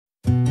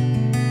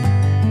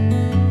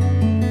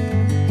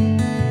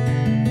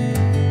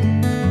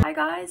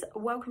guys,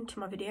 welcome to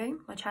my video,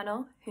 my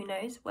channel. Who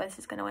knows where this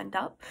is going to end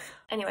up.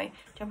 Anyway,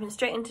 jumping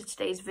straight into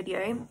today's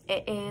video,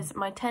 it is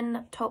my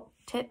 10 top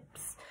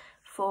tips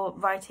for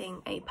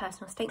writing a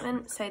personal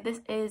statement. So this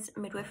is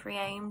midwifery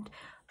aimed.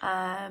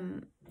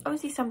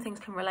 Obviously some things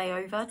can relay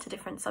over to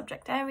different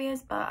subject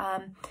areas, but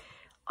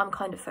I'm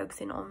kind of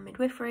focusing on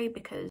midwifery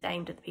because it's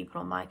aimed at the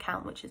people on my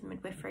account, which is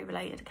midwifery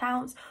related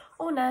accounts,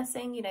 or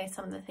nursing. You know,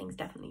 some of the things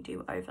definitely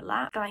do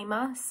overlap.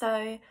 Disclaimer,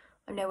 so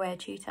I'm nowhere a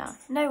tutor,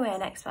 nowhere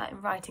an expert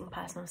in writing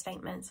personal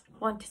statements.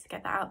 Wanted to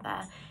get that out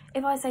there.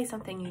 If I say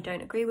something you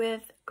don't agree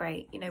with,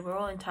 great, you know, we're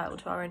all entitled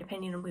to our own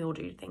opinion and we all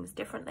do things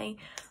differently.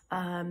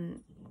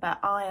 But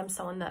I am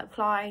someone that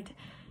applied,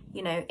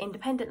 you know,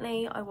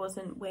 independently. I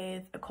wasn't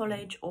with a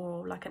college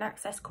or like an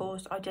access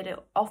course. I did it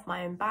off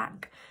my own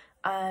back.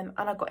 And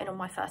I got in on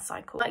my first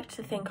cycle. I like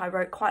to think I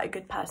wrote quite a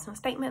good personal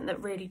statement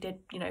that really did,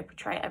 you know,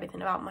 portray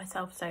everything about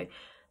myself. So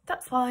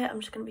that's why I'm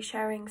just going to be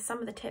sharing some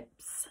of the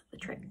tips, the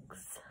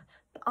tricks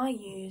that I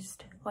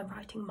used when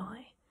writing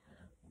my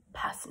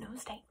personal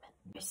statement.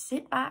 Just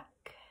sit back,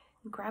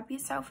 grab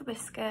yourself a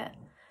biscuit,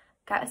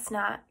 get a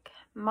snack.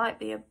 Might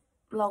be a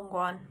long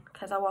one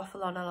because I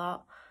waffle on a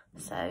lot.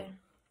 So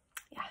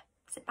yeah,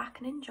 sit back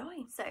and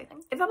enjoy. So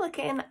if I'm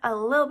looking a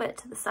little bit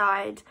to the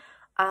side,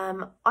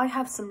 I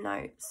have some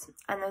notes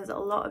and there's a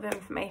lot of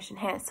information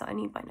here, so I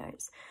need my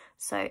notes.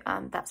 So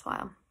that's why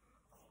I'm,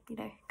 you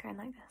know, going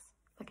like this,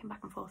 looking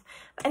back and forth.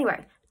 But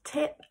anyway,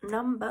 tip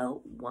number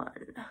 1,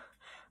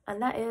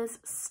 and that is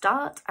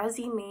start as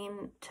you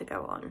mean to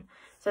go on.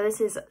 So this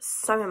is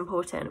so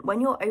important when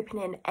you're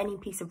opening any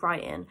piece of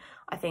writing.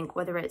 I think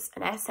whether it's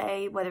an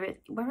essay, whether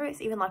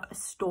it's even like a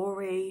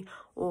story,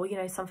 or you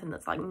know, something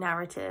that's like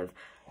narrative,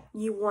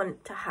 you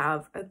want to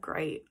have a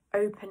great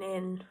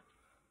opening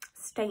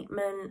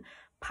statement,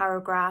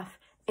 paragraph,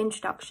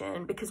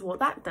 introduction, because what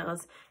that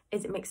does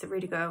is it makes the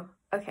reader go,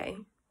 okay,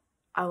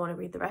 I want to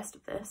read the rest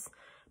of this.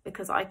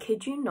 Because I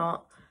kid you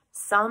not,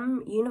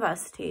 some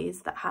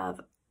universities that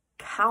have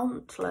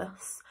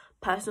countless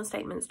personal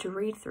statements to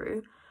read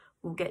through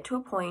will get to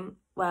a point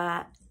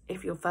where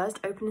if your first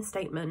opening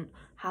statement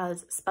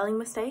has spelling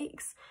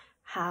mistakes,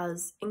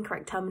 has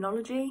incorrect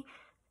terminology,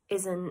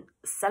 isn't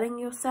selling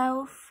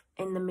yourself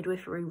in the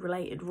midwifery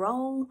related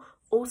role,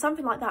 or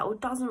something like that, or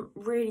doesn't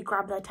really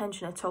grab their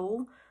attention at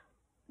all,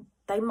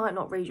 they might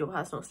not read your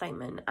personal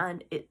statement.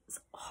 And it's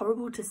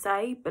horrible to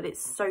say, but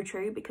it's so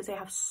true because they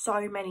have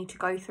so many to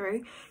go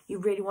through. You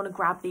really want to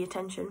grab the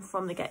attention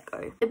from the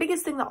get-go. The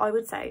biggest thing that I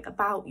would say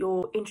about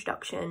your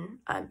introduction,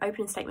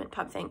 opening statement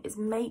type thing, is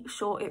make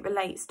sure it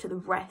relates to the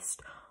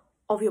rest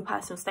of your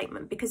personal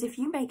statement. Because if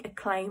you make a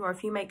claim or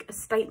if you make a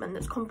statement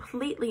that's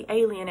completely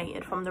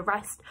alienated from the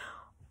rest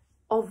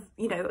of,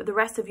 you know, the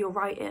rest of your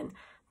writing,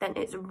 then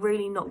it's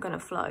really not going to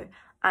flow.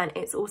 And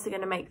it's also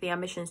going to make the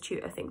admissions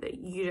tutor think that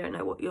you don't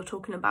know what you're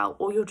talking about,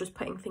 or you're just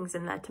putting things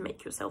in there to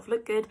make yourself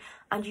look good,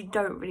 and you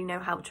don't really know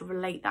how to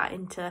relate that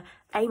into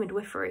A,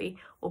 midwifery,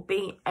 or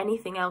B,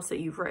 anything else that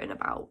you've written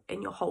about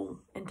in your whole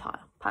entire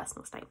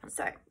personal statement.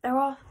 So there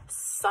are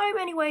so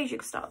many ways you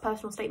can start a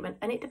personal statement,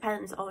 and it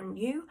depends on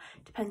you,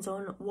 it depends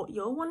on what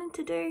you're wanting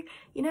to do,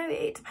 you know,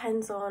 it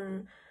depends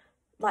on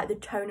like the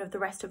tone of the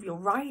rest of your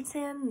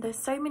writing. There's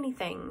so many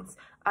things.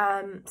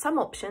 Some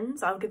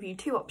options, I'll give you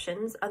 2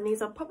 options, and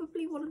these are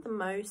probably one of the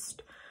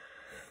most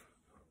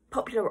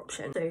popular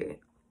options. So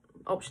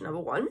option number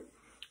 1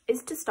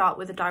 is to start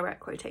with a direct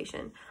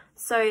quotation.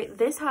 So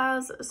this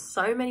has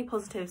so many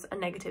positives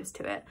and negatives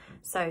to it,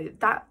 so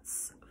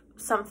that's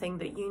something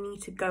that you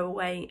need to go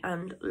away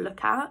and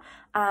look at,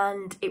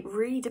 and it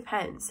really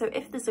depends. So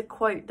if there's a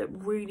quote that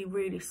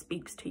really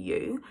speaks to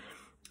you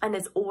and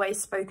has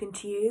always spoken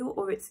to you,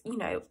 or it's, you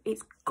know,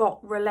 it's got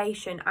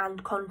relation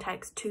and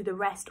context to the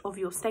rest of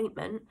your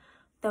statement,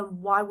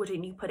 then why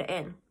wouldn't you put it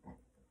in?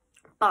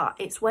 But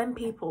it's when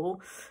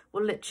people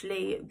will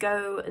literally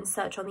go and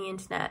search on the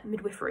internet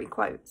midwifery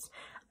quotes,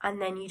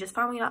 and then you just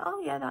find like, oh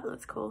yeah, that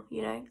looks cool,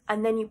 you know,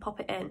 and then you pop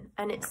it in,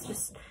 and it's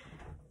just,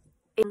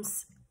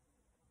 it's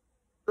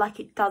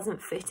like it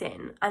doesn't fit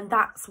in. And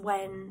that's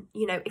when,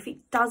 you know, if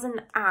it doesn't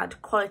add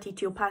quality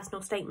to your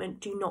personal statement,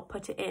 do not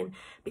put it in,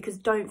 because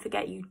don't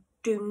forget, you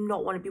do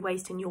not want to be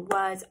wasting your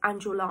words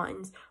and your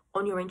lines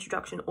on your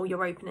introduction or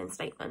your opening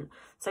statement.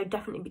 So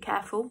definitely be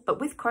careful.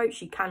 But with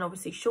quotes, you can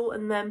obviously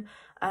shorten them.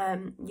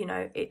 You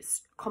know,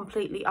 it's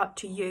completely up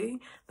to you,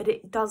 but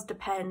it does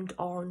depend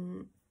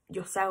on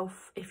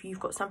yourself if you've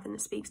got something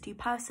that speaks to you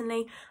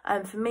personally.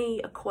 For me,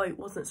 a quote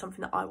wasn't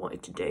something that I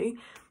wanted to do.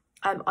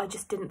 I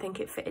just didn't think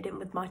it fitted in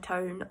with my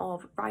tone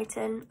of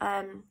writing.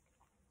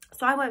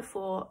 So I went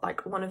for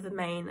like one of the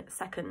main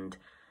second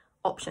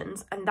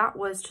options, and that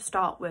was to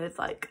start with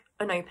like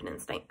an opening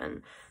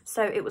statement.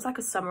 So it was like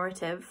a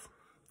summative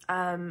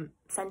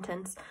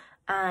sentence,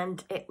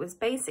 and it was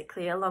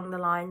basically along the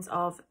lines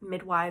of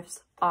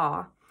midwives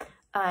are.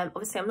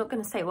 Obviously I'm not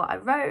going to say what I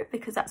wrote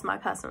because that's my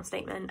personal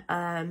statement,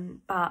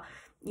 but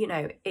you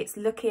know, it's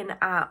looking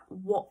at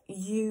what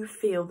you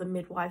feel the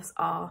midwives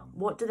are.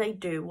 What do they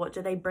do? What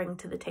do they bring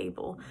to the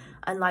table?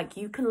 And like,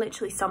 you can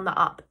literally sum that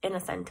up in a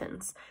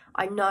sentence.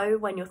 I know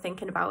when you're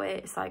thinking about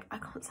it, it's like, I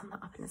can't sum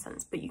that up in a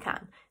sentence, but you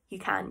can. You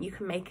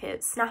can make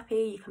it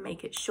snappy, you can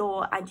make it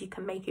short, and you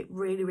can make it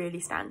really, really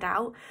stand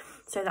out.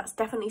 So that's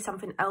definitely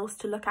something else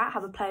to look at.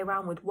 Have a play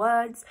around with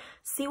words,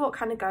 see what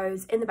kind of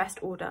goes in the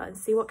best order, and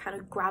see what kind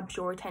of grabs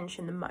your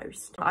attention the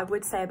most. I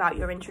would say about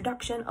your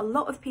introduction, a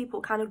lot of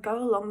people kind of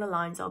go along the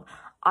lines of,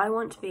 I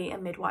want to be a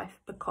midwife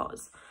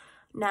because.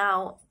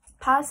 Now,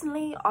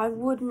 personally, I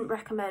wouldn't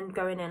recommend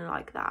going in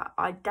like that.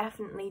 I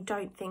definitely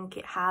don't think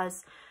it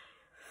has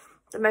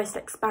the most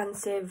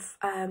expansive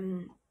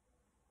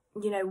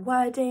you know,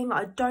 wording.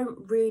 I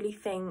don't really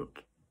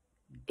think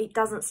it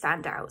doesn't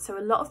stand out. So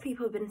a lot of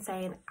people have been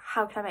saying,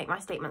 how can I make my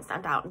statement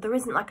stand out? There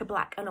isn't like a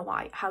black and a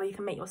white how you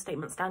can make your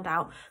statement stand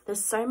out.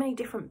 There's so many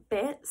different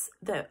bits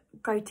that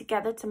go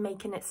together to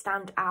making it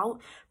stand out,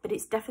 but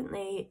it's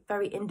definitely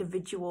very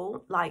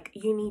individual. Like,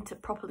 you need to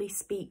properly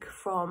speak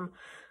from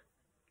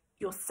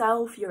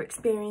yourself, your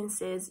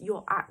experiences,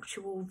 your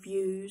actual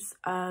views,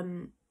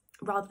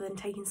 rather than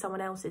taking someone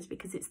else's,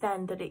 because it's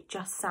then that it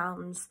just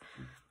sounds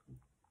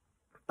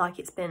like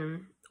it's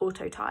been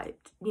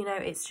auto-typed. You know,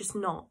 it's just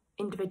not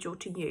individual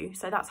to you.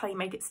 So that's how you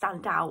make it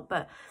stand out.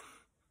 But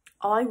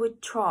I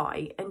would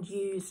try and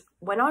use,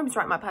 when I was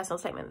writing my personal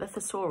statement, the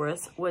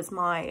thesaurus was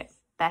my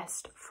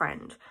best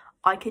friend.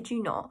 I kid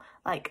you not.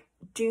 Like,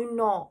 do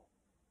not,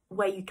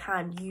 where you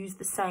can, use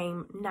the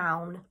same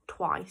noun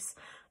twice.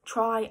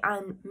 Try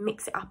and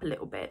mix it up a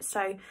little bit.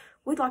 So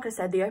with, like I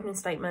said, the opening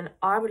statement,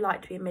 I would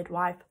like to be a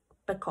midwife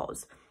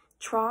because.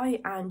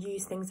 Try and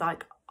use things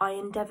like, I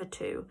endeavour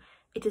to,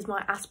 it is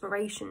my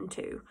aspiration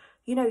to.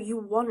 You know, you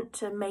want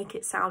to make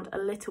it sound a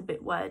little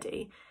bit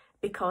wordy,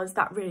 because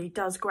that really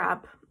does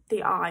grab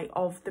the eye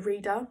of the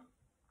reader.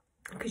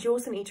 Because you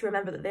also need to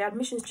remember that the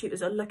admissions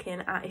tutors are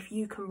looking at if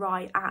you can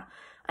write at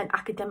an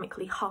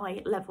academically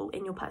high level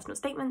in your personal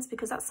statements,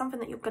 because that's something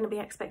that you're going to be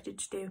expected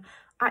to do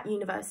at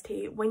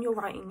university when you're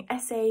writing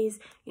essays.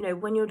 You know,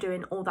 when you're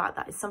doing all that,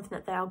 that is something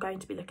that they are going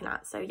to be looking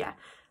at. So yeah,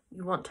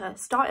 you want to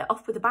start it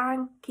off with a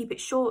bang, keep it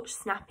short,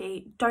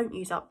 snappy, don't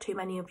use up too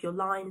many of your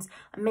lines,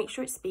 and make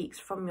sure it speaks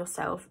from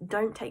yourself.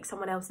 Don't take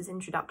someone else's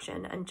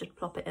introduction and just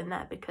plop it in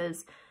there,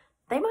 because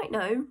they might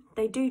know.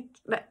 They do.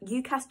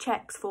 UCAS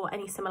checks for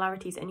any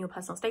similarities in your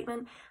personal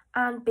statement,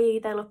 and B,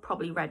 they'll have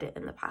probably read it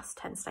in the past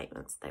 10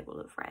 statements they will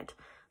have read.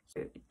 So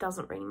it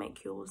doesn't really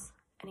make yours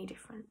any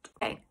different.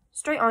 Okay,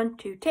 straight on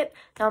to tip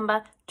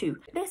number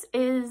 2. This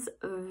is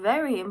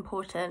very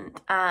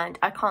important, and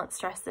I can't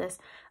stress this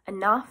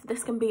enough.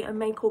 This can be a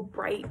make or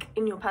break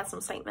in your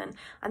personal statement,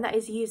 and that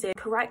is using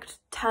correct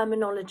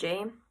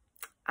terminology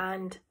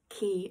and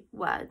key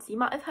words. You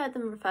might have heard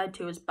them referred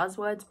to as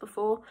buzzwords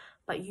before,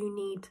 but you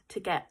need to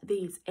get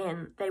these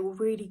in. They will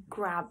really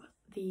grab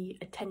the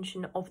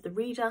attention of the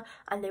reader,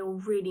 and they will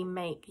really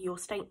make your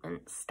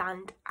statement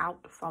stand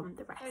out from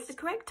the rest. So the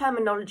correct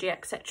terminology,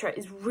 etc.,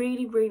 is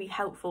really, really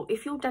helpful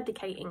if you're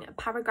dedicating a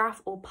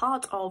paragraph or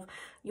part of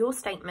your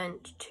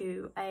statement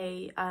to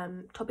a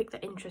topic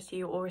that interests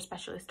you, or a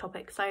specialist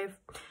topic. So,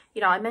 you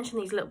know, I mentioned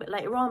these a little bit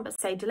later on,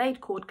 but say delayed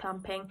cord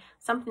clamping,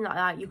 something like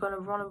that, you're going to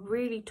want to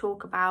really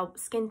talk about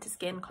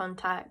skin-to-skin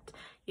contact.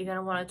 You're going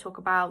to want to talk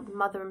about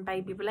mother and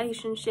baby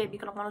relationship.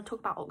 You're going to want to talk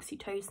about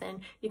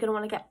oxytocin. You're going to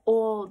want to get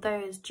all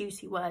those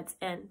juicy words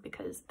in,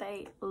 because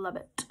they love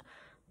it.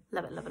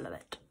 Love it, love it, love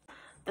it.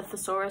 The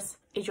thesaurus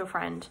is your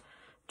friend.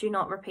 Do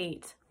not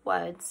repeat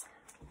words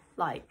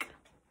like.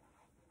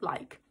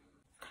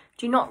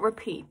 Do not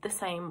repeat the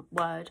same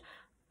word.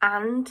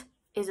 And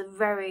is a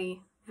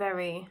very,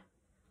 very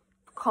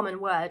common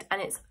word,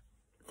 and it's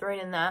thrown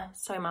in there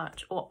so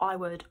much. Or I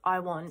would, I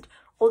want.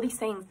 All these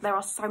things, there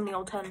are so many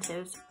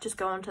alternatives. Just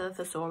go onto the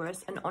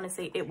thesaurus, and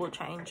honestly, it will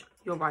change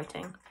your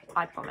writing,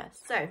 I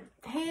promise. So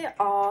here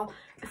are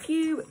a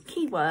few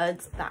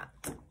keywords that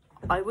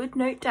I would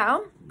note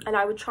down, and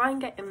I would try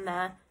and get in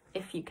there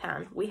if you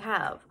can. We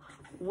have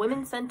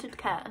women-centered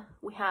care.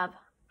 We have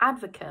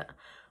advocate.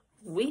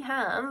 We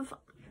have,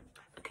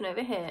 looking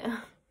over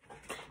here,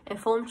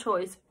 informed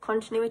choice,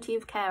 continuity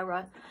of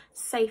carer,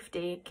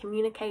 safety,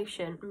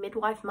 communication,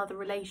 midwife-mother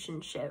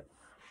relationship,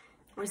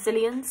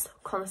 resilience,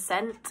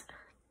 consent,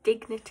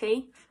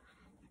 dignity,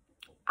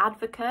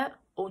 advocate,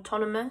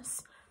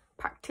 autonomous,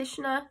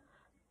 practitioner,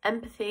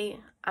 empathy,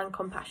 and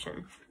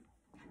compassion.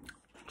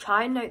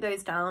 Try and note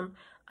those down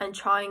and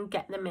try and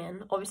get them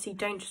in. Obviously,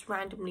 don't just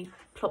randomly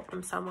plop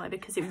them somewhere,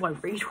 because it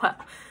won't read well.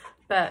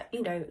 But,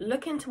 you know,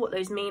 look into what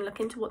those mean, look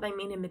into what they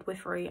mean in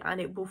midwifery, and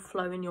it will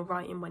flow in your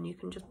writing when you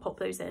can just pop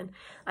those in,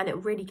 and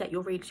it'll really get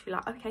your reader to be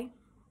like, okay,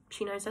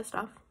 she knows her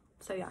stuff.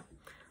 So yeah.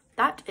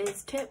 That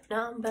is tip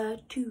number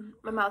 2.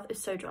 My mouth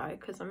is so dry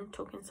because I'm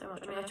talking so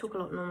much. I mean, I talk a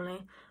lot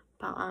normally,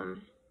 but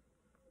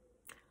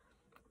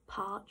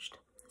parched,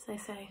 as they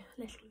say,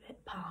 a little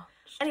bit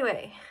parched.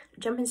 Anyway,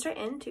 jumping straight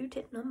into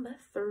tip number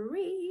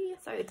 3.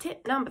 So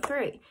tip number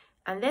 3,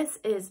 and this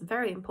is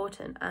very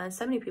important, and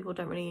so many people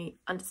don't really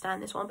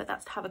understand this one, but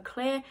that's to have a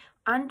clear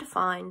and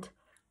defined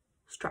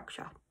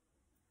structure.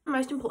 The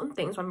most important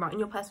things when writing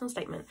your personal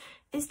statement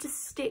is to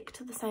stick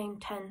to the same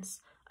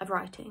tense of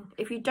writing.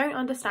 If you don't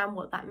understand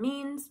what that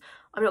means,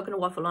 I'm not going to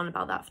waffle on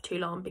about that for too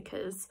long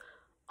because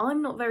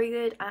I'm not very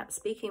good at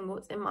speaking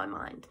what's in my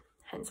mind,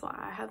 hence why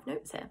I have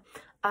notes here.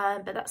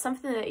 But that's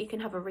something that you can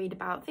have a read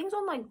about. Things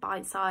on like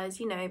Bite Size,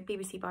 you know,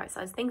 BBC Bite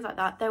Size, things like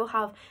that. They will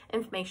have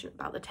information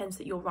about the tense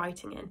that you're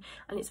writing in,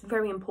 and it's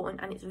very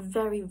important, and it's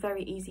very,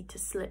 very easy to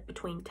slip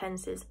between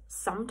tenses.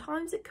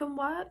 Sometimes it can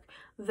work,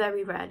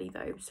 very rarely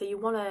though. So you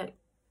want to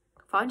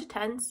find a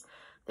tense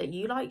that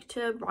you like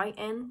to write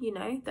in, you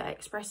know, that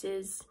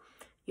expresses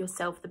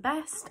yourself the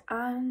best,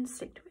 and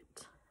stick to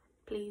it.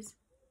 Please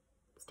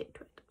stick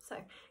to it. So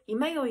you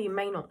may or you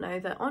may not know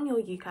that on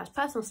your UCAS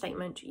personal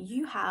statement,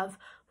 you have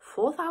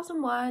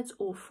 4,000 words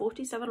or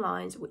 47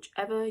 lines,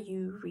 whichever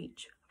you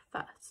reach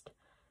first.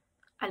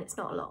 And it's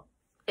not a lot.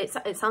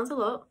 It sounds a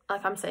lot,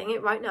 like I'm saying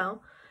it right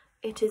now.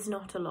 It is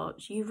not a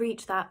lot. You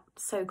reach that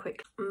so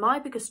quick. My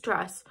biggest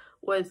stress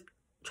was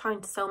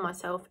trying to sell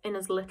myself in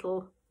as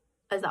little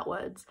as that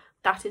words.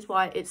 That is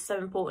why it's so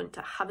important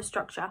to have a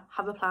structure,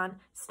 have a plan,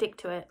 stick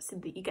to it so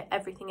that you get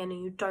everything in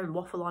and you don't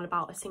waffle on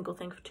about a single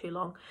thing for too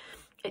long.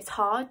 It's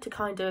hard to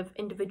kind of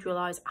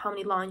individualize how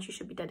many lines you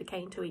should be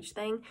dedicating to each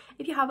thing.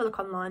 If you have a look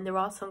online, there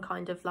are some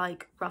kind of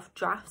like rough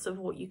drafts of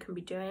what you can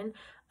be doing,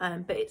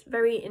 but it's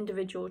very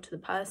individual to the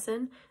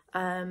person.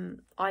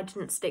 I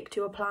didn't stick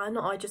to a plan.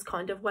 I just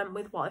kind of went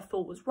with what I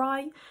thought was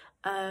right.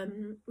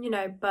 You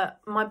know, but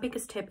my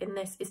biggest tip in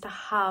this is to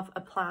have a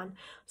plan.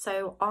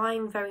 So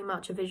I'm very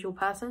much a visual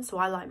person, so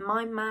I like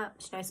mind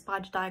maps, you know,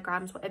 spider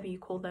diagrams, whatever you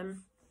call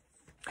them.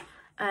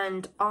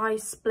 And I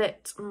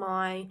split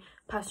my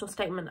personal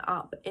statement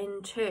up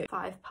into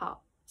 5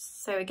 parts.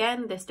 So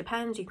again, this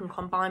depends. You can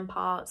combine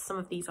parts. Some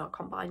of these are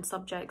combined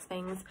subjects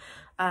things.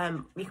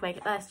 You can make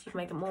it less, you can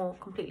make it more,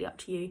 completely up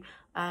to you.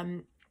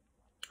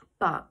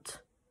 But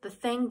the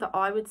thing that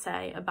I would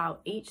say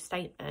about each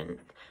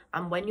statement,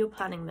 and when you're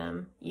planning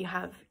them, you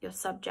have your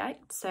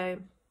subject, so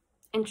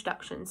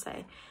introduction,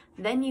 say.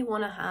 Then you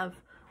want to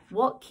have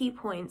what key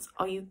points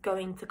are you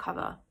going to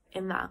cover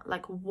in that,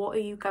 like what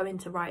are you going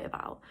to write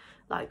about,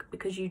 like,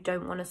 because you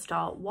don't want to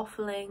start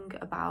waffling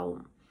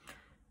about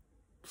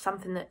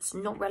something that's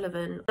not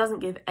relevant,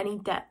 doesn't give any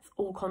depth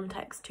or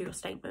context to your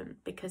statement,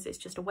 because it's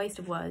just a waste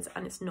of words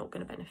and it's not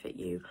going to benefit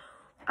you,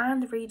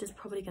 and the reader's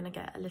probably going to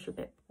get a little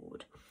bit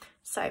bored.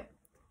 So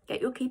get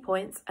your key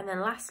points, and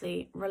then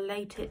lastly,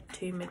 relate it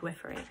to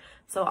midwifery.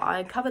 So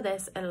I cover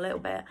this in a little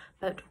bit,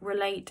 but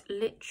relate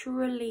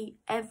literally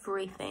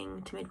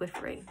everything to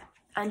midwifery.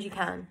 And you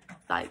can,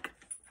 like,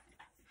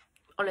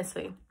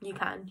 honestly, you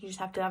can. You just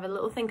have to have a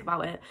little think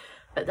about it.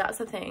 But that's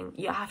the thing,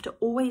 you have to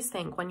always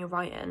think when you're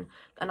writing,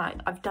 and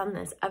I've done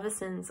this ever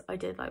since I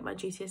did like my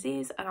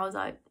GCSEs, and I was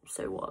like,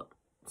 so what?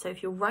 So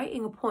if you're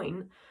writing a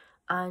point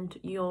and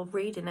you're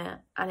reading it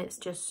and it's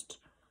just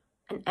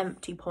an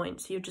empty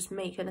point, so you're just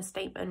making a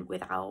statement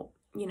without,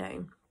 you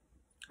know,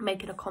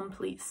 making a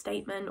complete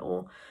statement,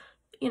 or,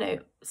 you know,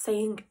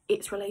 saying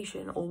its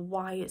relation or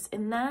why it's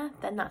in there,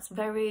 then that's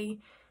very,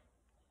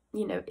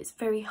 you know, it's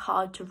very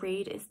hard to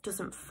read. It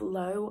doesn't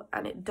flow,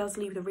 and it does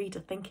leave the reader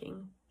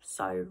thinking,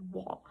 so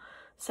what?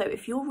 So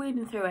if you're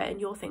reading through it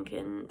and you're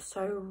thinking,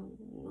 so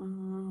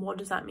what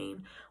does that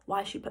mean?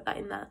 Why should she put that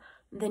in there?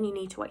 Then you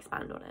need to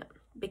expand on it,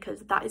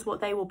 because that is what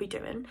they will be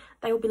doing.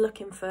 They will be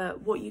looking for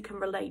what you can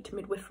relate to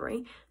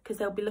midwifery, because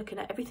they'll be looking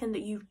at everything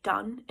that you've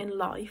done in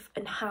life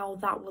and how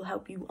that will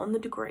help you on the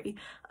degree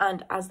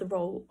and as the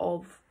role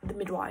of the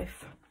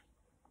midwife.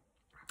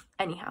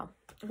 Anyhow,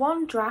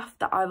 one draft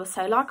that I will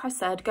say, like I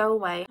said, go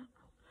away,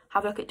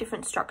 have a look at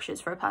different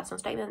structures for a personal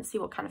statement, see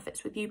what kind of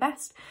fits with you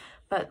best.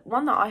 But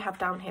one that I have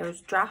down here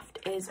as draft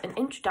is an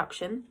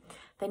introduction.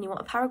 Then you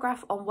want a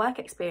paragraph on work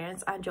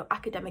experience and your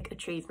academic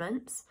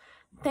achievements.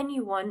 Then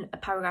you want a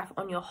paragraph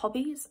on your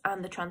hobbies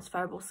and the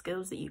transferable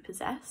skills that you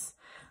possess.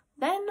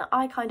 Then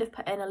I kind of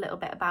put in a little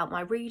bit about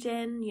my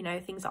reading, you know,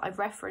 things that I've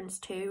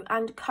referenced to,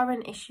 and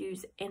current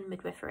issues in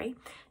midwifery,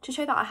 to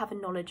show that I have a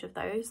knowledge of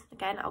those.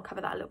 Again, I'll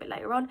cover that a little bit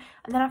later on.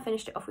 And then I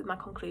finished it off with my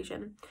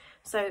conclusion.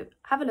 So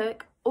have a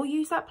look, or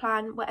use that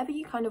plan, whatever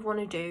you kind of want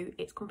to do.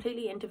 It's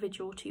completely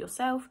individual to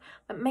yourself,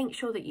 but make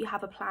sure that you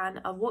have a plan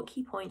of what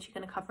key points you're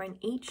going to cover in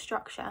each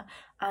structure,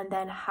 and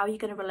then how you're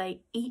going to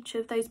relate each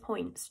of those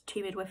points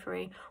to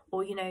midwifery,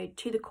 or, you know,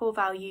 to the core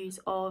values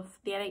of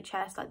the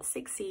NHS, like the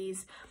 6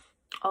 C's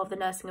of the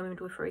Nursing and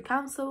Midwifery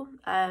Council,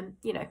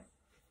 you know,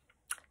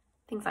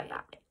 things like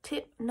that.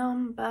 Tip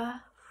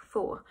number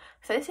 4.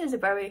 So this is a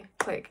very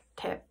quick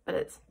tip, but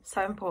it's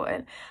so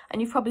important,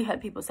 and you've probably heard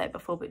people say it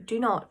before, but do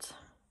not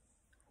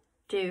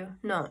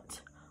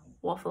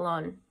waffle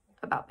on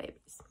about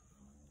babies,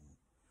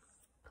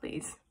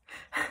 please.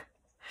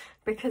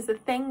 Because the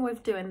thing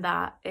with doing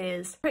that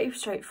is pretty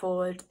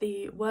straightforward.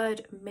 The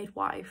word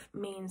midwife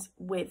means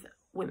with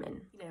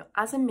women. You know,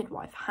 as a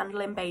midwife,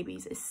 handling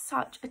babies is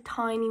such a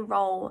tiny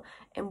role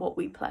in what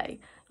we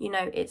play. You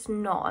know, it's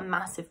not a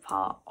massive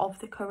part of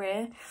the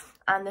career.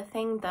 And the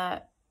thing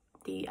that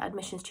the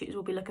admissions tutors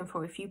will be looking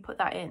for, if you put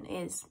that in,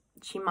 is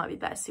she might be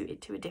better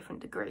suited to a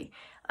different degree.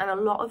 And a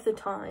lot of the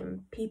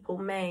time people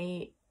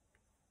may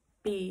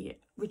be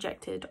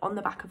rejected on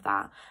the back of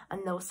that,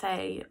 and they'll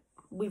say,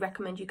 we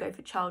recommend you go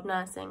for child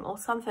nursing or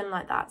something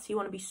like that. So you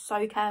want to be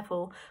so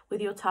careful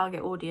with your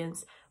target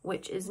audience,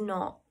 which is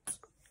not,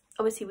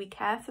 obviously we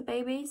care for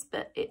babies,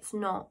 but it's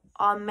not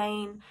our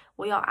main,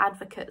 we are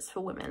advocates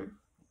for women.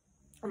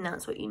 And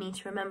that's what you need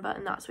to remember,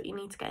 and that's what you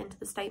need to get into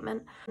the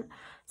statement.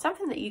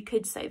 Something that you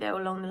could say though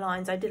along the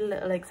lines, I did a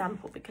little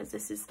example because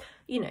this is,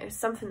 you know,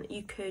 something that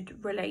you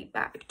could relate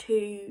back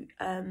to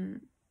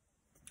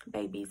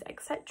babies,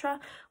 etc.,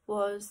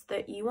 was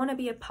that you want to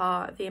be a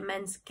part of the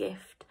immense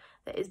gift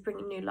that is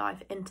bringing new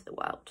life into the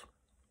world.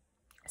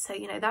 So,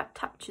 you know, that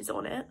touches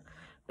on it,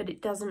 but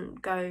it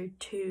doesn't go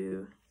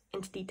too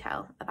into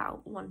detail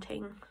about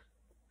wanting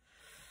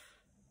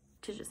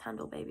to just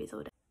handle babies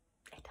all day.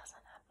 It doesn't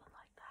happen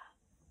like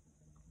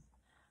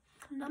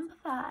that. Number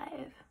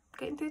 5,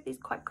 getting through these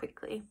quite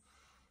quickly.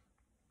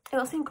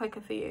 It'll seem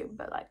quicker for you,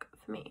 but like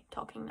for me,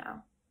 talking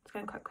now, it's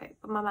going quite quick,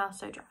 but my mouth's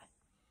so dry.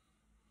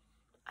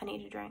 I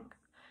need a drink.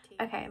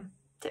 Okay,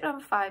 tip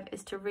number 5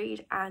 is to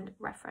read and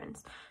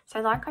reference.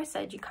 So like I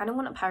said, you kind of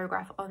want a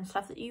paragraph on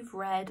stuff that you've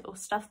read or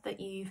stuff that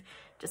you've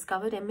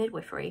discovered in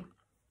midwifery.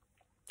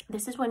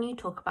 This is when you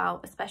talk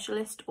about a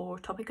specialist or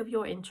topic of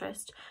your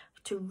interest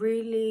to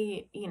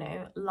really, you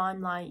know,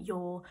 limelight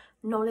your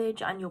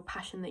knowledge and your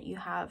passion that you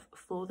have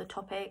for the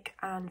topic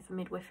and for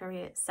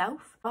midwifery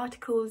itself.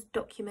 Articles,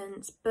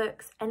 documents,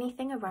 books,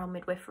 anything around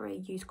midwifery,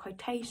 use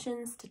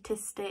quotations,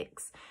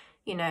 statistics,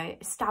 you know,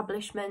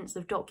 establishments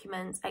of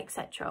documents,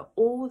 etc.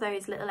 All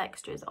those little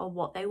extras are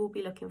what they will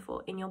be looking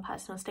for in your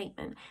personal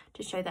statement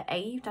to show that A,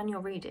 you've done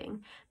your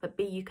reading, but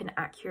B, you can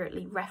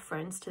accurately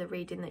reference to the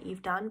reading that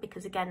you've done,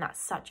 because again, that's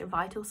such a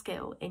vital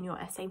skill in your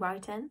essay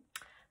writing.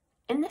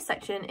 In this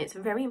section, it's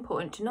very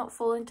important to not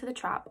fall into the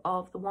trap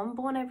of the one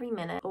born every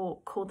minute or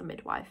call the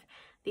midwife.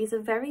 These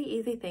are very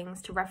easy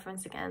things to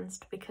reference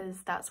against because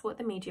that's what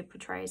the media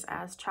portrays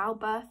as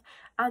childbirth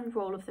and the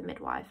role of the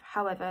midwife.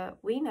 However,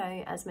 we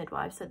know as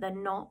midwives that they're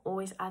not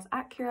always as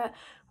accurate.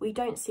 We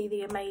don't see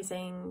the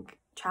amazing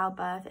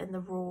childbirth in the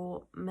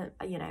raw,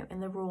 you know, in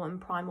the raw and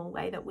primal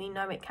way that we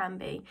know it can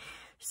be.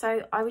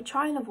 So I would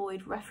try and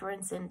avoid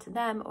referencing to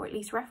them, or at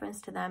least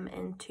reference to them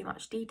in too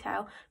much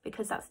detail,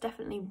 because that's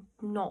definitely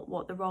not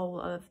what the role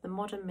of the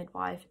modern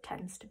midwife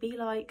tends to be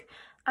like.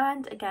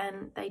 And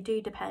again, they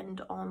do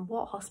depend on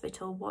what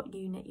hospital, what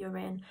unit you're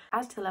in,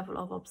 as to the level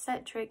of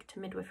obstetric to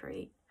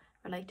midwifery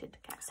related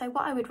care. So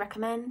what I would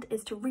recommend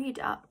is to read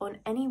up on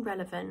any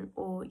relevant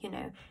or, you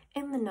know,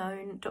 in the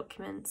known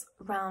documents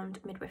around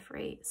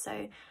midwifery.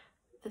 So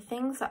the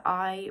things that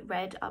I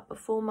read up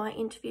before my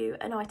interview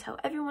and I tell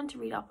everyone to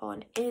read up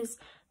on is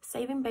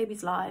saving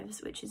babies'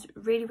 lives, which is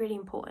really, really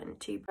important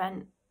to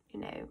prevent,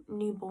 you know,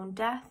 newborn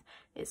death.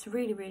 It's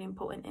really, really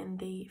important in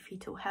the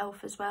fetal health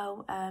as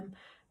well.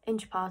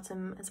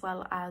 Intrapartum as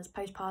well as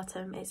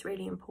postpartum, it's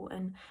really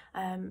important.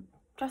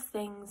 Just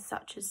things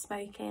such as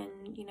smoking,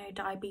 you know,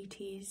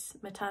 diabetes,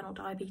 maternal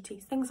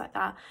diabetes, things like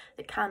that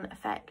that can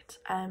affect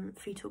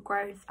fetal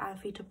growth and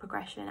fetal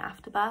progression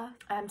after birth.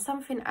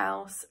 Something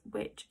else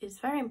which is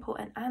very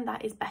important, and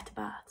that is better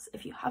births.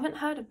 If you haven't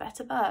heard of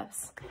better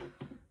births,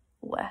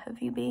 where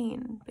have you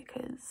been?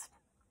 Because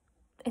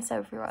it's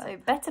everywhere. So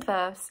better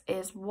births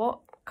is what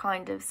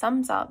kind of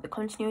sums up the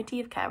continuity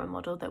of care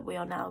model that we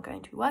are now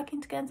going to be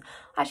working against.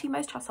 Actually,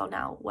 most trusts are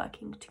now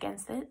working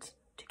against it.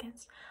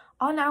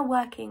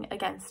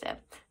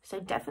 So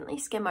definitely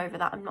skim over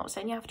that. I'm not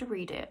saying you have to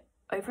read it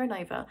over and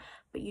over,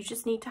 but you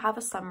just need to have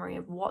a summary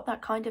of what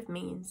that kind of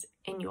means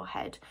in your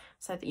head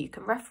so that you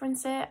can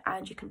reference it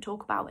and you can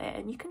talk about it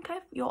and you can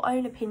give your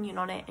own opinion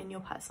on it in your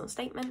personal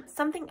statement.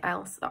 Something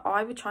else that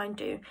I would try and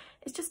do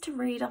is just to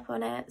read up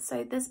on it.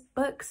 So there's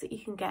books that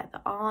you can get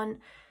that aren't,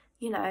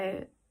 you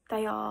know,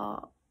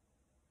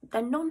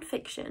 they're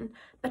non-fiction,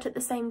 but at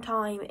the same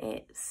time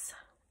it's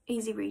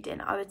easy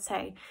reading, I would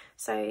say.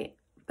 So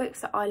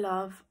books that I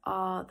love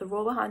are The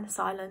Raw Behind the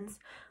Silence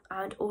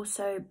and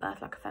also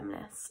Birth Like a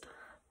Feminist.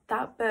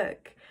 That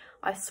book,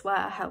 I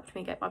swear, helped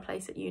me get my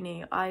place at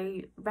uni.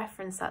 I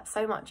referenced that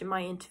so much in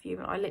my interview,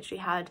 and I literally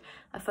had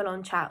a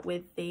full-on chat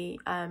with the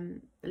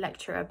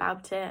lecturer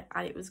about it,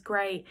 and it was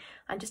great.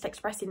 And just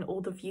expressing all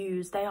the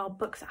views. They are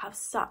books that have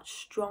such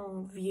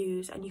strong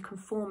views and you can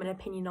form an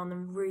opinion on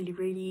them really,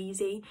 really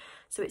easy.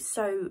 So it's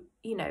so,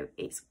 you know,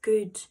 it's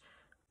good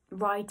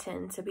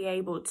writing to be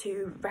able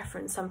to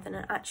reference something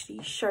and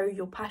actually show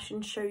your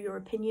passion, show your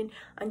opinion,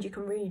 and you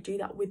can really do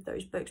that with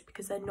those books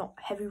because they're not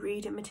heavy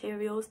reading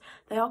materials.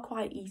 They are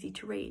quite easy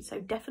to read, so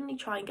definitely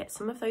try and get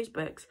some of those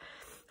books,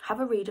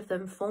 have a read of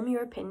them, form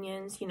your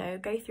opinions, you know,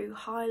 go through,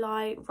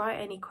 highlight, write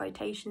any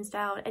quotations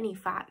down, any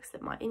facts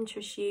that might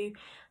interest you,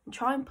 and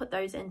try and put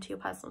those into your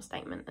personal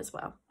statement as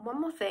well. One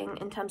more thing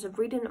in terms of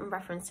reading and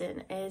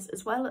referencing is,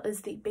 as well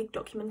as the big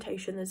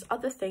documentation, there's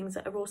other things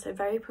that are also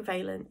very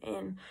prevalent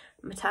in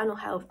maternal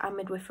health and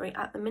midwifery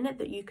at the minute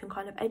that you can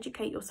kind of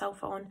educate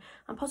yourself on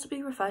and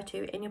possibly refer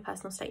to in your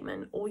personal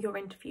statement or your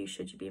interview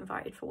should you be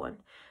invited for one.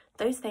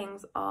 Those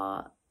things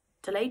are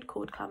delayed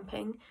cord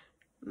clamping,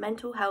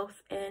 mental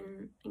health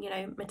in, you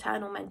know,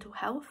 maternal mental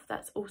health,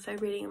 that's also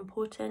really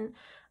important.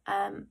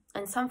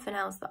 And something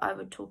else that I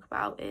would talk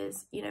about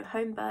is, you know,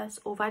 home births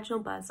or vaginal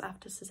births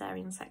after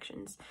cesarean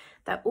sections.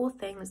 They're all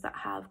things that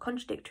have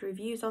contradictory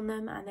views on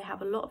them, and they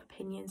have a lot of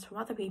opinions from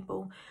other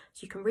people.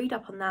 So you can read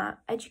up on that,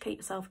 educate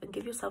yourself, and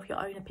give yourself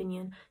your own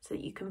opinion so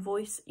that you can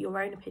voice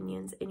your own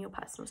opinions in your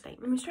personal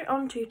statement. Moving straight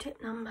on to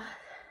tip number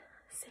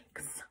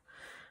 6,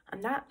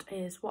 and that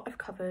is what I've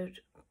covered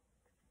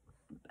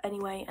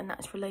anyway, and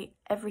that's relate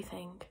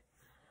everything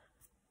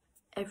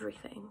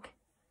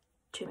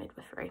to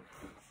midwifery.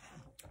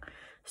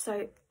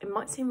 So it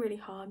might seem really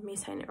hard me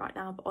saying it right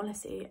now, but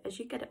honestly, as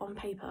you get it on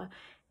paper,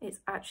 it's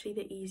actually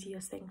the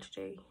easiest thing to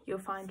do. You'll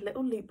find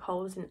little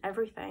loopholes in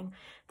everything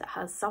that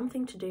has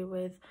something to do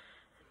with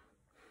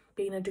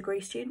being a degree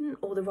student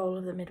or the role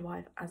of the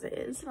midwife as it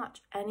is. Pretty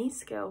much any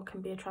skill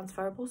can be a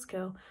transferable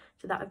skill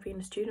to that of being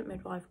a student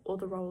midwife or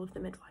the role of the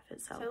midwife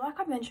itself. So like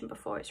I mentioned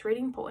before, it's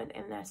really important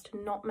in this to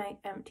not make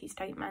empty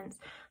statements.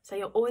 So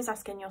you're always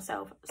asking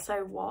yourself,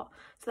 so what?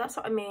 So that's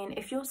what I mean.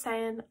 If you're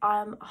saying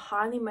I'm a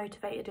highly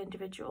motivated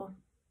individual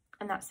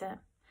and that's it,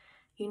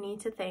 you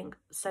need to think,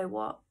 so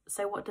what?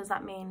 So what does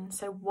that mean?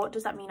 So what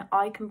does that mean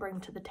I can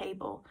bring to the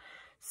table?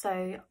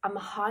 So I'm a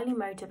highly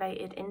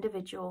motivated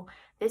individual.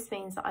 This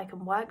means that I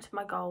can work to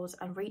my goals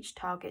and reach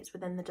targets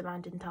within the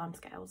demanding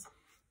timescales.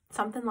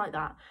 Something like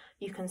that.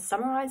 You can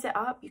summarize it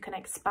up, you can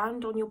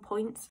expand on your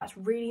points. That's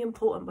really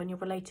important when you're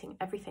relating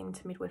everything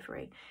to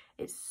midwifery.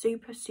 It's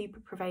super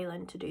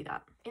prevalent to do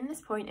that. In this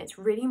point, it's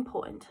really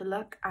important to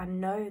look and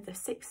know the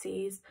 6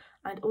 C's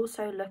and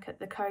also look at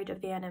the code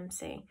of the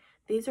NMC.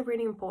 These are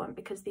really important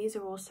because these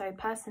are also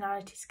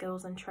personality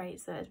skills and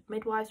traits that as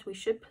midwives we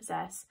should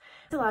possess.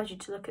 It allows you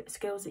to look at the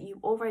skills that you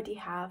already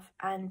have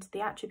and the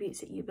attributes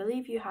that you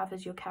believe you have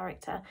as your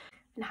character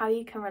and how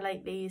you can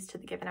relate these to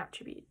the given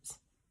attributes.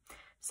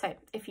 So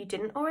if you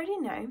didn't already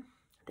know,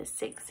 the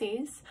 6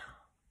 C's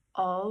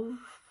of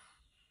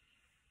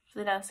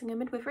the Nursing and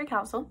Midwifery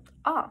Council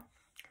are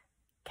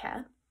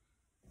care,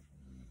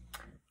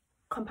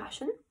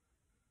 compassion,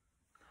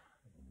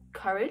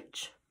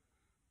 courage,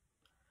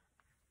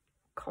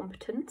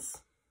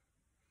 competence,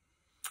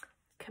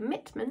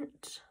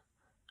 commitment,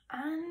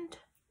 and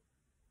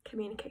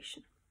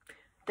communication.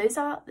 Those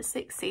are the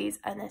 6 C's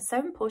and they're so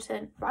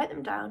important. Write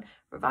them down,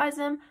 revise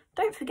them,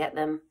 don't forget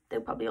them.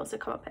 They'll probably also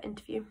come up at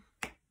interview.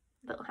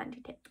 Little handy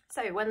tip.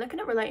 So when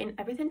looking at relating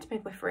everything to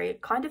midwifery,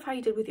 kind of how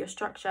you did with your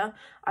structure,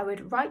 I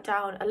would write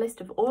down a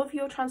list of all of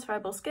your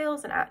transferable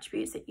skills and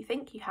attributes that you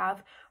think you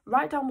have,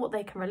 write down what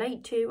they can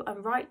relate to,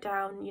 and write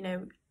down, you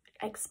know,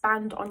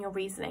 expand on your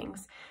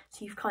reasonings.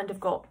 So you've kind of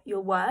got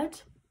your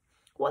word,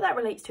 what that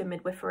relates to in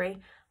midwifery,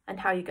 and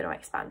how you're going to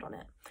expand on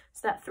it.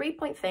 So that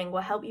 3-point thing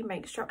will help you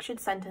make structured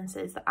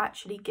sentences that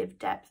actually give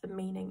depth and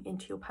meaning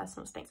into your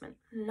personal statement.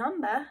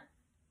 Number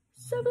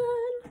 7.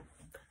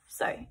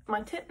 So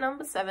my tip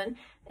number 7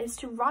 is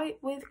to write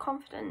with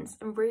confidence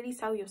and really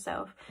sell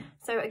yourself.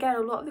 So again, a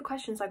lot of the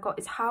questions I got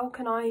is how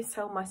can I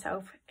sell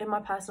myself in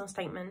my personal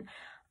statement?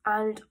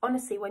 And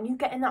honestly, when you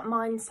get in that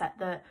mindset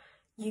that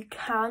you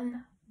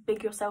can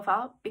big yourself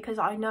up, because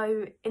I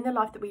know in the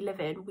life that we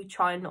live in, we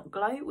try and not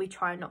gloat, we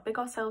try and not big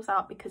ourselves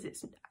up because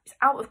it's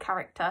out of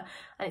character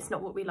and it's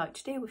not what we like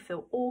to do. We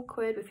feel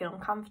awkward, we feel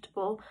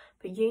uncomfortable,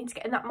 but you need to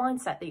get in that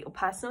mindset that your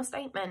personal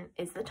statement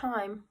is the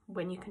time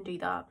when you can do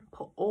that.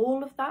 Put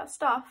all of that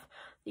stuff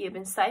that you've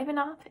been saving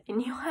up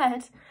in your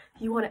head,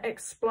 you want to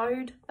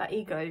explode that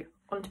ego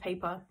onto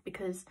paper,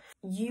 because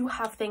you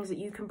have things that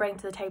you can bring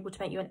to the table to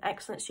make you an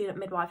excellent student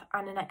midwife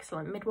and an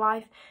excellent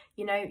midwife.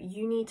 You know,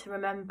 you need to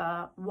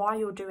remember why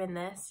you're doing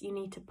this. You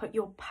need to put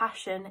your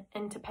passion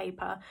into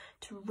paper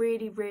to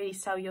really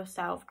sell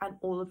yourself and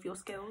all of your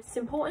skills. It's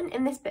important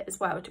in this bit as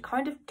well to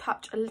kind of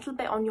touch a little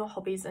bit on your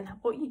hobbies and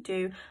what you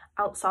do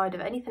outside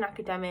of anything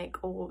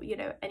academic or, you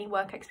know, any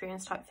work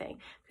experience type thing,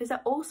 because they're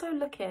also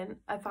looking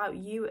about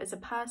you as a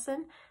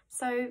person.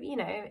 So, you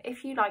know,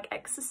 if you like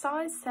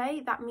exercise,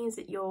 say, that means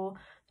that you're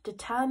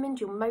determined,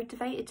 you're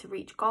motivated to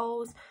reach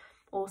goals.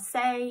 Or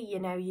say, you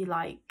know, you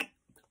like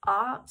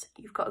art,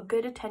 you've got a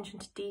good attention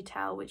to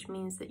detail, which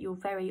means that you're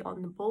very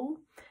on the ball.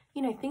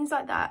 You know, things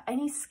like that.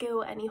 Any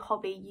skill, any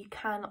hobby, you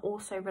can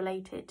also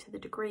relate it to the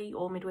degree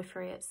or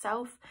midwifery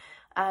itself.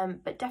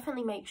 But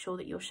definitely make sure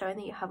that you're showing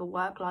that you have a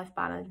work-life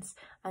balance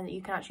and that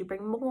you can actually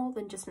bring more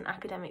than just an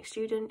academic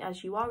student,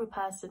 as you are a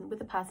person with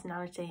a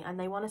personality and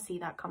they want to see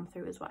that come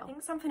through as well. I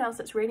think something else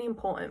that's really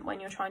important when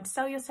you're trying to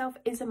sell yourself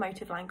is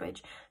emotive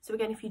language. So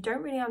again, if you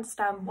don't really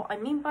understand what I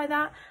mean by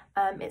that,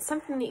 it's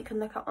something that you can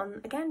look at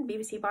on, again,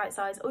 BBC Bite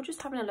Size, or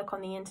just having a look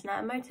on the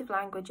internet. Emotive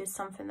language is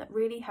something that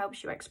really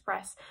helps you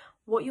express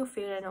what you're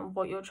feeling and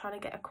what you're trying to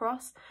get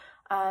across.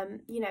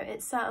 You know,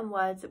 it's certain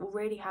words that will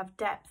really have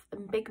depth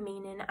and big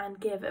meaning and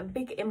give a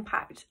big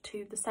impact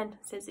to the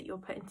sentences that you're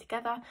putting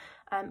together.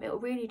 It will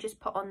really just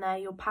put on there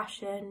your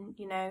passion,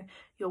 you know,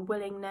 your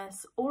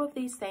willingness, all of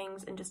these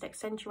things, and just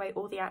accentuate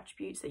all the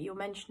attributes that you're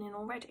mentioning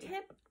already.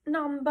 Tip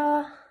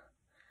number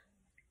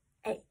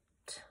 8,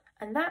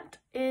 and that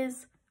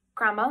is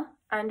grammar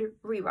and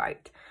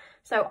rewrite.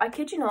 So I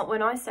kid you not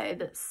when I say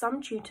that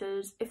some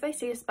tutors, if they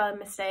see a spelling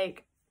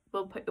mistake,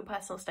 will put your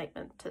personal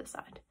statement to the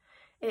side.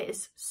 It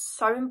is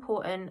so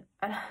important,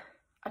 and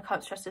I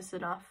can't stress this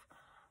enough,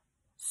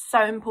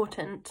 so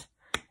important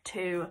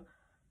to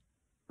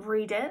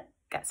read it,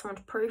 get someone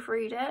to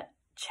proofread it,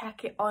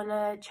 check it on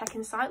a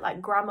check-in site like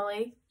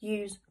Grammarly.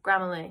 Use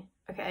Grammarly,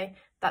 okay?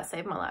 That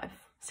saved my life.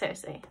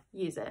 Seriously,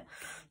 use it,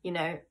 you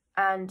know,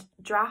 and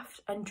draft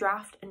and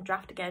draft and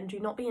draft again. Do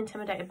not be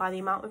intimidated by the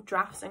amount of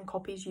drafts and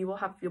copies you will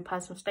have of your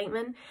personal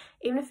statement,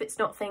 even if it's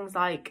not things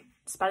like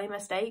spelling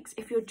mistakes.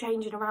 If you're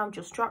changing around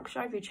your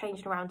structure, if you're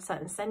changing around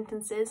certain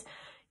sentences,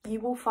 you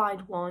will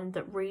find one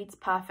that reads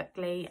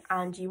perfectly,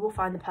 and you will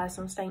find the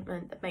personal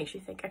statement that makes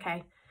you think,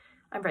 okay,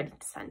 I'm ready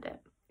to send it.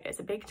 It's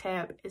a big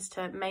tip is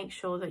to make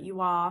sure that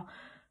you are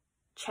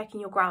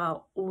checking your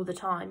grammar all the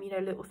time, you know,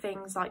 little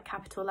things like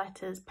capital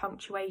letters,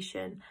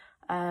 punctuation,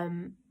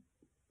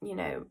 you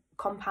know,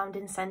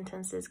 compounding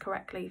sentences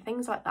correctly,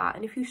 things like that.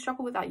 And if you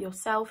struggle with that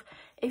yourself,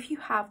 if you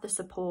have the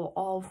support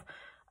of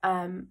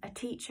a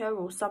teacher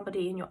or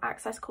somebody in your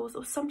access course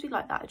or somebody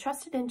like that, a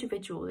trusted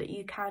individual that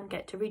you can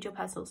get to read your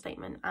personal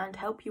statement and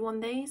help you on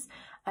these,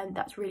 and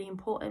that's really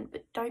important.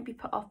 But don't be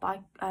put off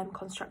by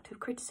constructive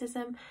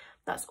criticism.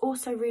 That's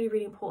also really,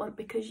 really important,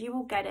 because you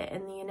will get it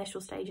in the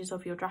initial stages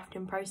of your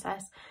drafting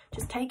process.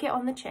 Just take it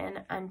on the chin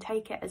and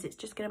take it as it's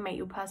just going to make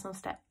your personal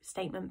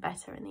statement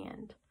better in the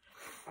end.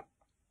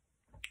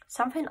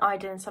 Something I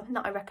do and something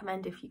that I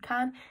recommend if you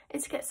can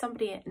is to get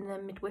somebody in the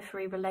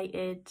midwifery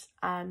related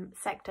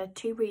sector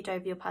to read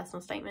over your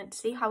personal statement to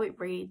see how it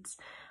reads.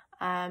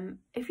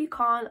 If you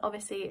can't,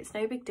 obviously it's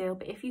no big deal,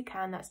 but if you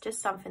can, that's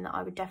just something that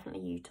I would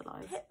definitely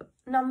utilise. Tip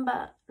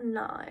number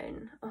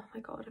 9. Oh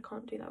my god, I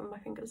can't do that with my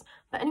fingers.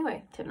 But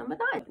anyway, tip number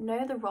 9,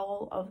 know the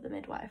role of the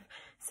midwife.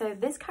 So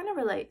this kind of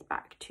relates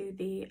back to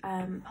the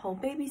whole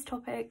babies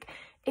topic.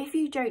 If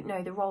you don't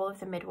know the role of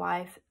the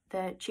midwife,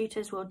 the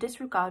tutors will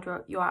disregard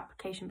your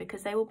application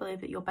because they will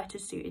believe that you're better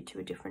suited to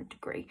a different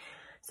degree.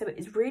 So it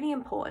is really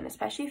important,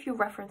 especially if you're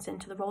referencing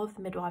to the role of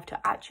the midwife, to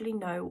actually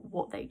know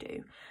what they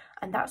do.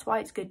 And that's why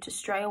it's good to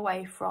stray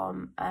away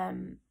from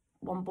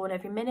One Born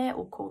Every Minute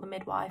or Call the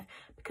Midwife,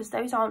 because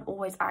those aren't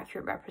always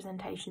accurate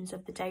representations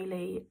of the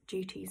daily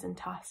duties and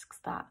tasks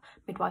that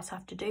midwives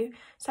have to do.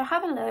 So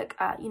have a look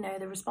at, you know,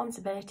 the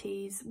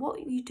responsibilities,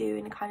 what you do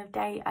in a kind of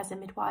day as a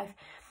midwife,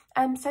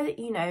 so that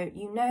you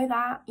know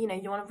that, you know,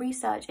 you want to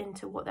research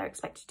into what they're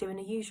expected to do in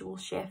a usual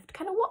shift,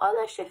 kind of what are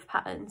their shift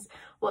patterns,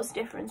 what's the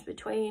difference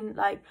between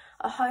like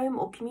a home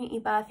or community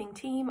birthing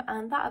team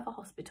and that of a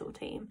hospital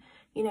team.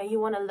 You know, you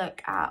want to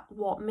look at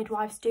what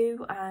midwives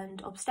do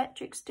and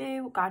obstetrics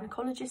do,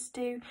 gynecologists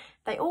do.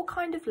 They all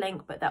kind of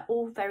link, but they're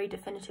all very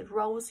definitive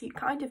roles, so you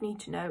kind of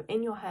need to know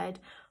in your head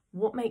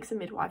what makes a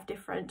midwife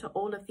different to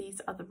all of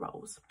these other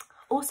roles.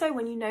 Also,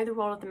 when you know the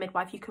role of the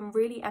midwife, you can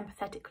really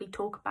empathetically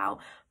talk about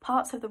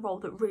parts of the role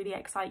that really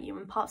excite you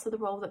and parts of the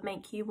role that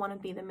make you want to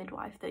be the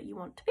midwife that you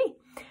want to be.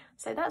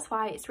 So that's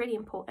why it's really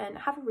important.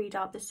 Have a read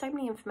up. There's so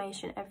many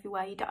information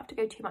everywhere. You don't have to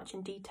go too much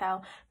in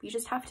detail, but you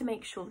just have to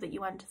make sure that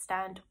you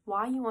understand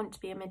why you want to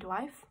be a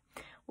midwife,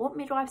 what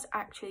midwives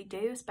actually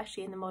do,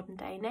 especially in the modern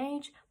day and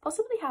age,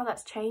 possibly how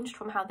that's changed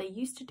from how they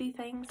used to do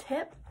things.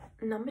 Tip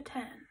number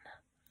 10.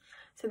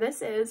 So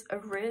this is a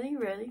really,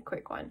 really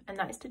quick one, and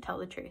that is to tell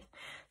the truth.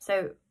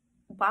 So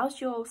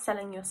whilst you're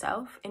selling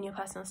yourself in your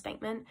personal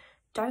statement,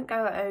 don't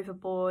go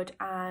overboard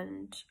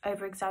and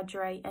over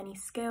exaggerate any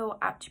skill,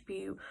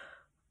 attribute,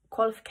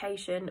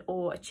 qualification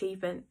or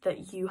achievement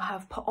that you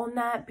have put on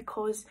there,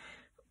 because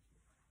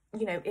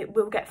you know, it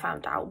will get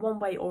found out one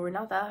way or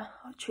another.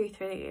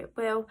 Truthfully, it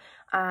will,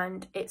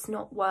 and it's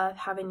not worth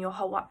having your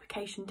whole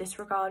application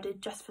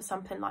disregarded just for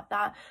something like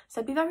that.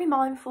 So be very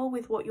mindful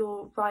with what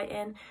you're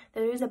writing.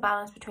 There is a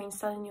balance between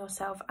selling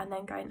yourself and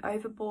then going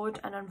overboard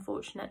and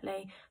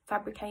unfortunately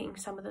fabricating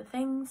some of the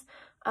things.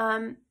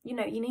 You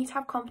know, you need to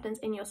have confidence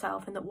in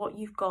yourself and that what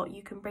you've got,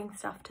 you can bring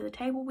stuff to the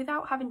table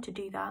without having to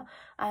do that.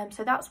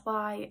 So that's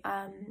why,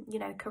 you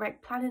know,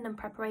 correct planning and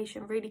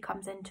preparation really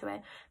comes into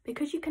it,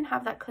 because you can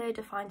have that clear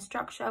defined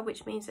structure,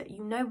 which means that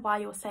you know why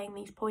you're saying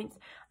these points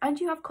and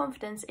you have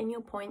confidence in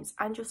your points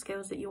and your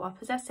skills that you are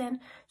possessing,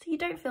 so you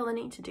don't feel the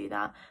need to do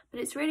that. But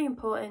it's really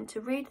important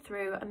to read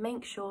through and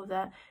make sure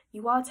that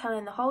you are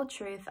telling the whole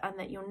truth and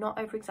that you're not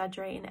over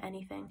exaggerating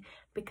anything,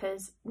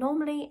 because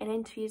normally in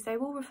interviews they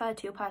will refer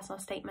to your personal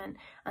statement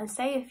and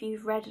say if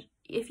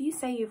you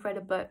say you've read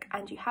a book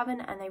and you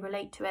haven't and they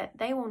relate to it,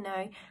 they will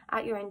know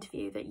at your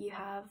interview that you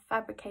have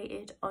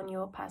fabricated on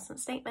your personal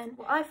statement.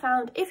 What I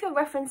found, if you're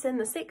referencing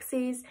the 6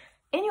 C's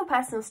in your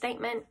personal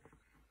statement,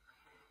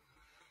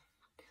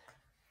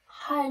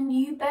 and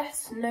you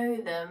best know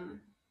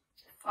them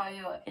for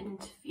your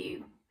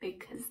interview,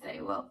 because they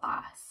will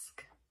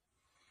ask.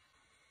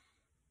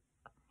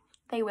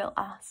 They will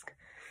ask.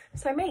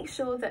 So make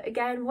sure that,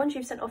 again, once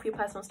you've sent off your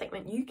personal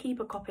statement, you keep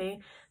a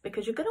copy,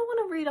 because you're going to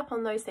want to read up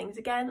on those things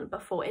again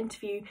before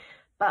interview.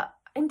 But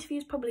Interview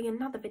is probably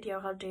another video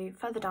I'll do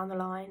further down the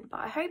line, but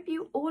I hope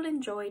you all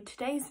enjoyed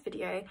today's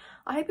video.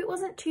 I hope it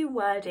wasn't too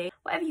wordy.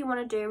 Whatever you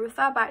want to do,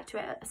 refer back to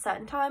it at a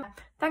certain time.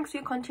 Thanks for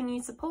your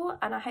continued support,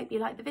 and I hope you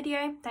liked the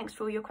video. Thanks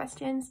for all your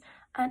questions,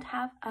 and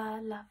have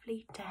a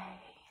lovely day.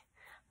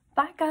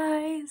 Bye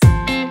guys!